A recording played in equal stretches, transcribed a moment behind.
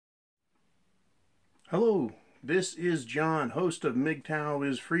Hello, this is John, host of Mgtow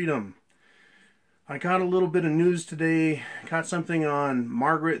is Freedom. I got a little bit of news today, got something on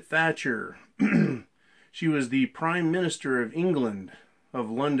Margaret Thatcher. She was the Prime Minister of England, of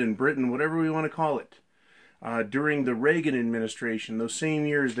London, Britain, whatever we want to call it, during the Reagan administration. Those same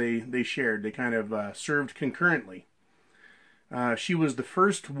years they shared, they kind of served concurrently. She was the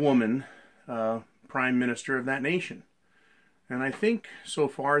first woman Prime Minister of that nation. And I think, so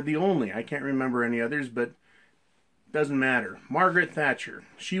far, the only. I can't remember any others, but it doesn't matter. Margaret Thatcher.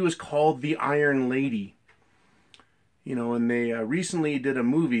 She was called the Iron Lady. You know, and they recently did a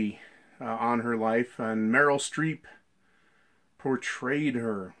movie on her life, and Meryl Streep portrayed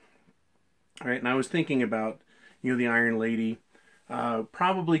her. Right, and I was thinking about, the Iron Lady.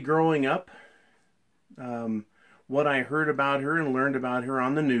 Probably growing up, what I heard about her and learned about her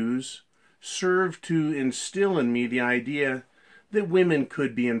on the news served to instill in me the idea that women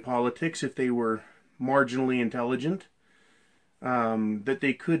could be in politics if they were marginally intelligent, that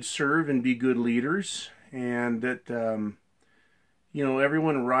they could serve and be good leaders, and that,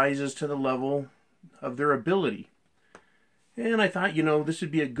 everyone rises to the level of their ability. And I thought, this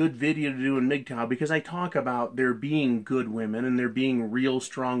would be a good video to do in Mgtow because I talk about there being good women and there being real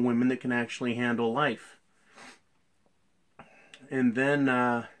strong women that can actually handle life. And then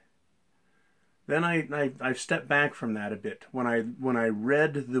I've stepped back from that a bit when I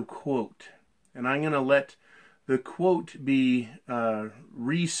read the quote, and I'm going to let the quote be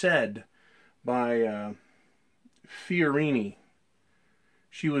resaid by Fiorini.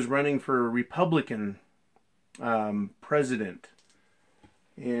 She was running for a Republican president,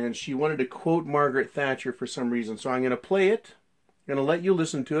 and she wanted to quote Margaret Thatcher for some reason. So I'm going to play it, I'm going to let you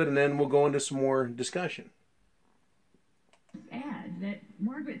listen to it, and then we'll go into some more discussion. Add that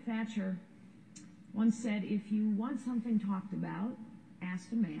Margaret Thatcher once said, if you want something talked about,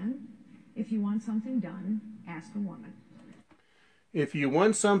 ask a man. If you want something done, ask a woman. If you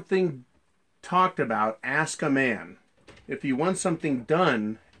want something talked about, ask a man. If you want something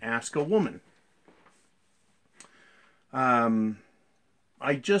done, ask a woman.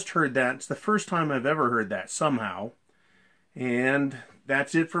 I just heard that. It's the first time I've ever heard that somehow. And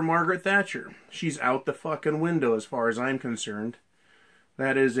that's it for Margaret Thatcher. She's out the fucking window as far as I'm concerned.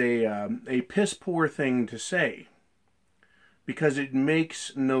 That is a piss-poor thing to say, because it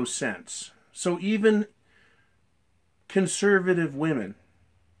makes no sense. So even conservative women,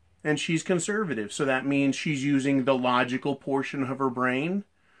 and she's conservative, so that means she's using the logical portion of her brain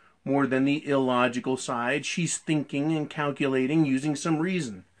more than the illogical side. She's thinking and calculating using some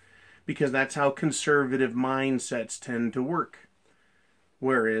reason, because that's how conservative mindsets tend to work.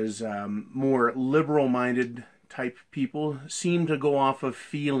 Whereas more liberal-minded type people seem to go off of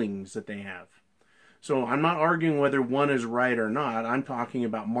feelings that they have. So I'm not arguing whether one is right or not. I'm talking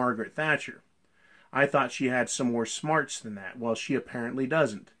about Margaret Thatcher. I thought she had some more smarts than that. Well, she apparently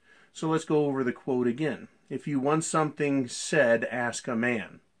doesn't. So let's go over the quote again. If you want something said, ask a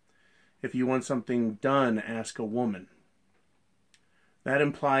man. If you want something done, ask a woman. That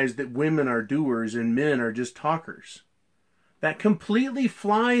implies that women are doers and men are just talkers. That completely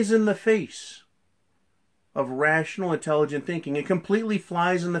flies in the face of rational, intelligent thinking. It completely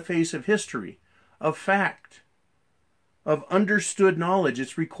flies in the face of history, of fact, of understood knowledge.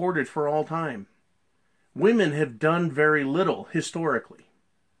 It's recorded for all time. Women have done very little historically.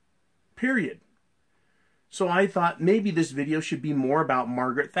 Period. So I thought maybe this video should be more about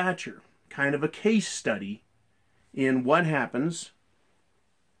Margaret Thatcher, kind of a case study in what happens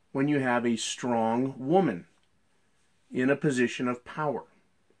when you have a strong woman in a position of power.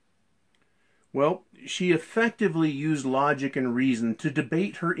 Well, she effectively used logic and reason to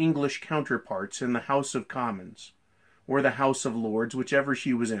debate her English counterparts in the House of Commons, or the House of Lords, whichever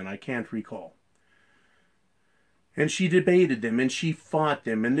she was in, I can't recall. And she debated them, and she fought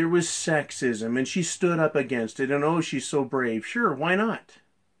them, and there was sexism, and she stood up against it, and oh, she's so brave. Sure, why not?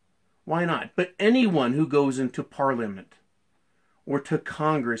 Why not? But anyone who goes into Parliament, or to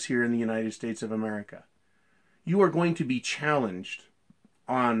Congress here in the United States of America, you are going to be challenged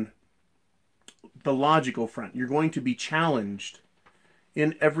on the logical front. You're going to be challenged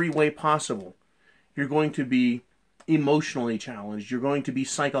in every way possible. You're going to be emotionally challenged. You're going to be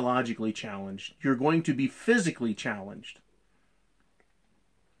psychologically challenged. You're going to be physically challenged.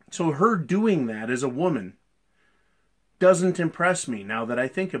 So her doing that as a woman doesn't impress me now that I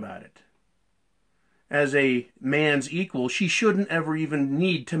think about it. As a man's equal, she shouldn't ever even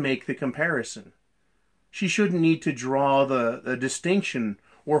need to make the comparison. She shouldn't need to draw the distinction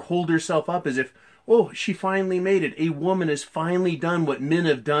or hold herself up as if, oh, she finally made it. A woman has finally done what men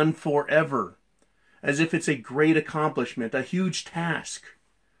have done forever. As if it's a great accomplishment, a huge task.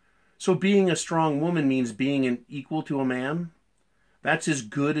 So being a strong woman means being an equal to a man. That's as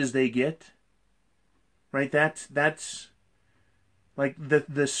good as they get. Right? That's like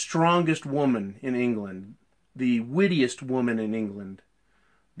the strongest woman in England, the wittiest woman in England,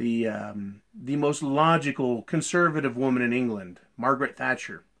 the most logical conservative woman in England, Margaret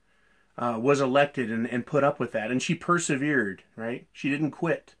Thatcher, was elected and put up with that, and she persevered. Right? She didn't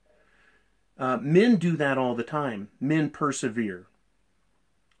quit. Men do that all the time. Men persevere.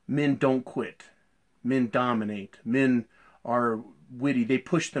 Men don't quit. Men dominate. Men are witty. They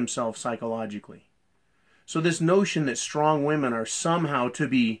push themselves psychologically. So this notion that strong women are somehow to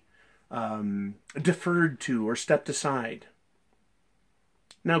be deferred to or stepped aside.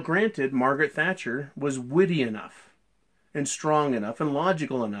 Now granted, Margaret Thatcher was witty enough and strong enough and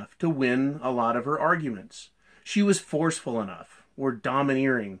logical enough to win a lot of her arguments. She was forceful enough or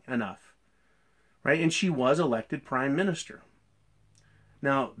domineering enough, right? And she was elected prime minister.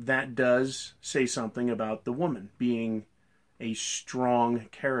 Now that does say something about the woman being a strong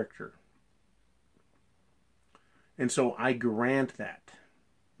character. And so I grant that,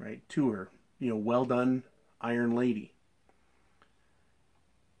 right, to her. Well done, Iron Lady.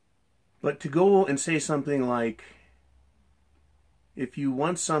 But to go and say something like, if you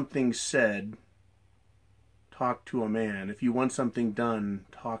want something said, talk to a man. If you want something done,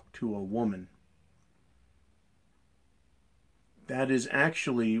 talk to a woman. That is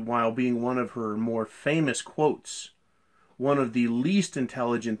actually, while being one of her more famous quotes, one of the least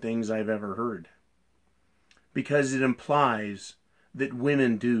intelligent things I've ever heard. Because it implies that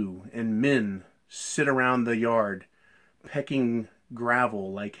women do, and men sit around the yard pecking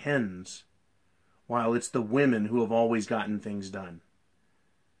gravel like hens, while it's the women who have always gotten things done.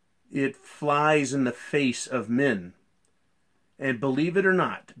 It flies in the face of men. And believe it or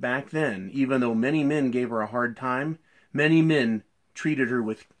not, back then, even though many men gave her a hard time, many men treated her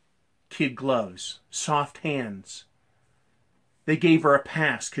with kid gloves, soft hands. They gave her a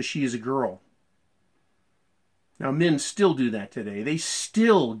pass because she is a girl. Now, men still do that today. They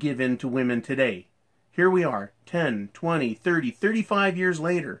still give in to women today. Here we are, 10, 20, 30, 35 years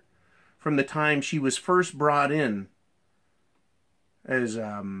later, from the time she was first brought in as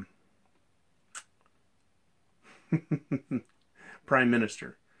Prime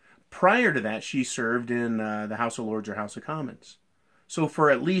Minister. Prior to that, she served in the House of Lords or House of Commons. So for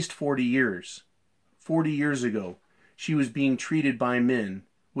at least 40 years ago, she was being treated by men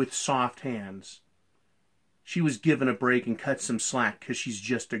with soft hands. She was given a break and cut some slack because she's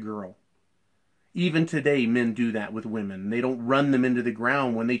just a girl. Even today, men do that with women. They don't run them into the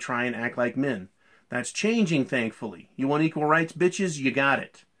ground when they try and act like men. That's changing, thankfully. You want equal rights, bitches? You got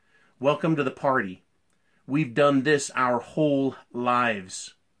it. Welcome to the party. We've done this our whole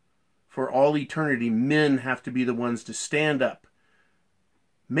lives. For all eternity, men have to be the ones to stand up.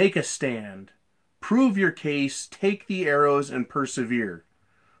 Make a stand. Prove your case. Take the arrows and persevere.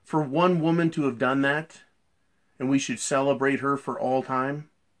 For one woman to have done that, and we should celebrate her for all time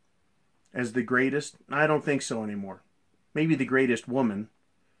as the greatest? I don't think so anymore. Maybe the greatest woman,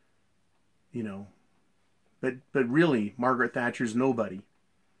 But really, Margaret Thatcher's nobody.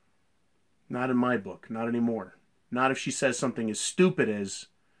 Not in my book. Not anymore. Not if she says something as stupid as,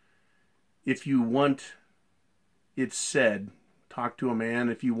 if you want it said, talk to a man.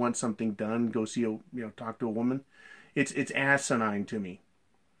 If you want something done, go talk to a woman. It's asinine to me.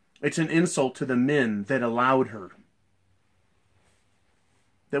 It's an insult to the men that allowed her,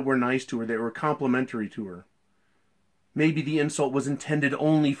 that were nice to her, that were complimentary to her. Maybe the insult was intended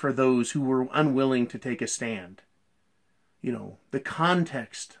only for those who were unwilling to take a stand. The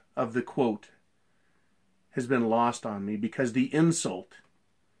context of the quote has been lost on me because the insult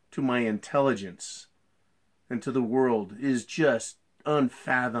to my intelligence and to the world is just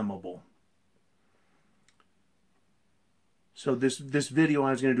unfathomable. So this video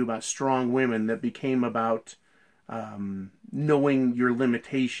I was going to do about strong women that became about knowing your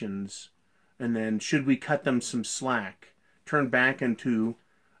limitations, and then should we cut them some slack, turned back into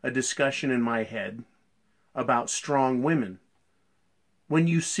a discussion in my head about strong women. When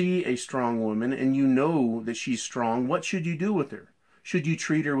you see a strong woman and you know that she's strong, what should you do with her? Should you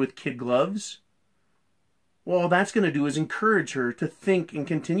treat her with kid gloves? Well, all that's going to do is encourage her to think and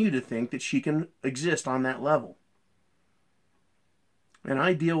continue to think that she can exist on that level. And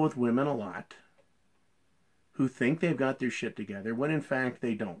I deal with women a lot who think they've got their shit together when in fact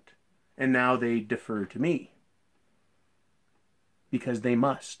they don't. And now they defer to me. Because they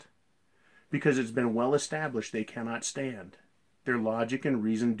must. Because it's been well established they cannot stand. Their logic and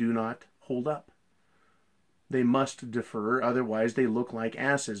reason do not hold up. They must defer, otherwise they look like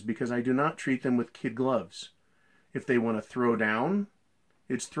asses, because I do not treat them with kid gloves. If they want to throw down,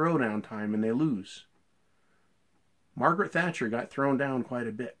 It's throwdown time and they lose. Margaret Thatcher got thrown down quite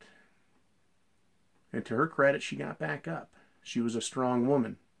a bit. And to her credit, she got back up. She was a strong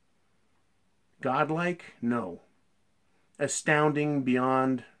woman. Godlike? No. Astounding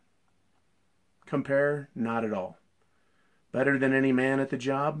beyond compare? Not at all. Better than any man at the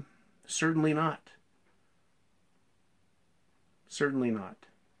job? Certainly not. Certainly not.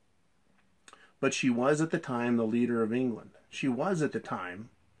 But she was at the time the leader of England. She was at the time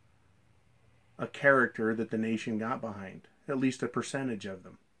a character that the nation got behind, at least a percentage of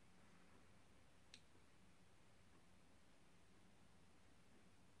them.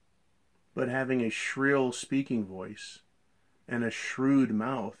 But having a shrill speaking voice and a shrewd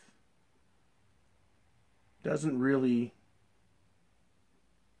mouth doesn't really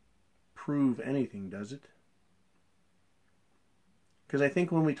prove anything, does it? Because I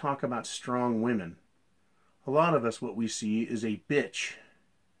think when we talk about strong women, a lot of us, what we see is a bitch.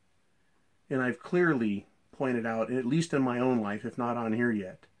 And I've clearly pointed out, at least in my own life, if not on here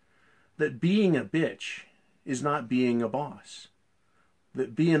yet, that being a bitch is not being a boss.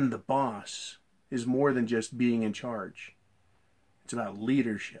 That being the boss is more than just being in charge. It's about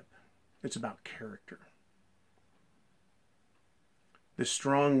leadership. It's about character. The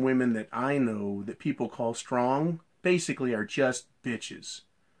strong women that I know that people call strong basically are just bitches.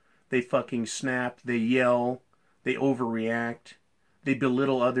 They fucking snap, they yell, they overreact, they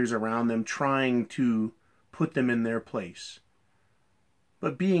belittle others around them, trying to put them in their place.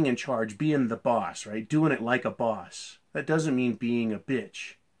 But being in charge, being the boss, right? Doing it like a boss, that doesn't mean being a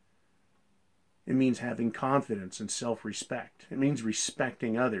bitch. It means having confidence and self-respect. It means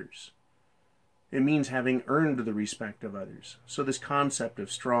respecting others. It means having earned the respect of others. So this concept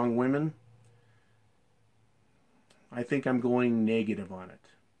of strong women, I think I'm going negative on it.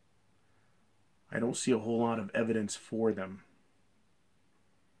 I don't see a whole lot of evidence for them.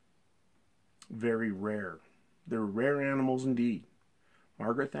 Very rare. They're rare animals indeed.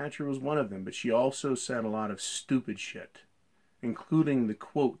 Margaret Thatcher was one of them, but she also said a lot of stupid shit, including the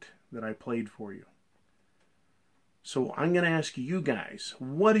quote that I played for you. So I'm going to ask you guys,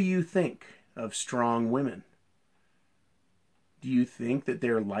 what do you think of strong women? Do you think that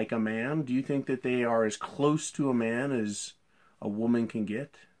they're like a man? Do you think that they are as close to a man as a woman can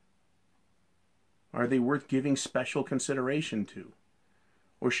get? Are they worth giving special consideration to?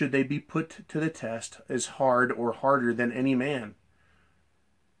 Or should they be put to the test as hard or harder than any man?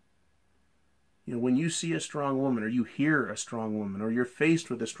 You know, when you see a strong woman, or you hear a strong woman, or you're faced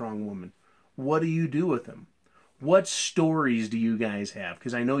with a strong woman, what do you do with them? What stories do you guys have?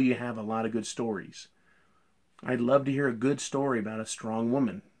 Because I know you have a lot of good stories. I'd love to hear a good story about a strong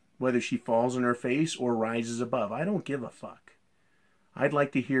woman, whether she falls on her face or rises above. I don't give a fuck. I'd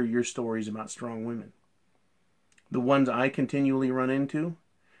like to hear your stories about strong women. The ones I continually run into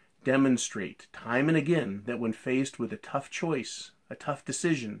demonstrate time and again that when faced with a tough choice, a tough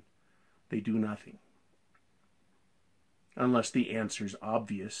decision, they do nothing. Unless the answer's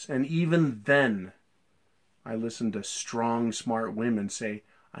obvious. And even then, I listen to strong, smart women say,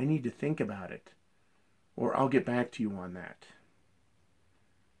 I need to think about it. Or I'll get back to you on that.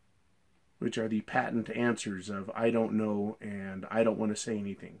 Which are the patent answers of I don't know and I don't want to say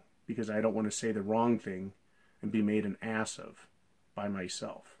anything. Because I don't want to say the wrong thing and be made an ass of by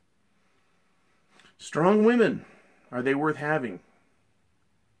myself. Strong women, are they worth having?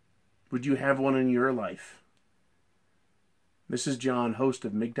 Would you have one in your life? This is John, host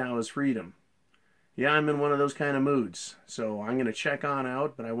of Mgtow is Freedom. Yeah, I'm in one of those kind of moods, so I'm going to check on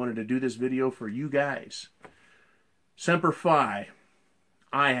out, but I wanted to do this video for you guys. Semper Fi,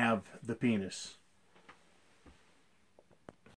 I have the penis.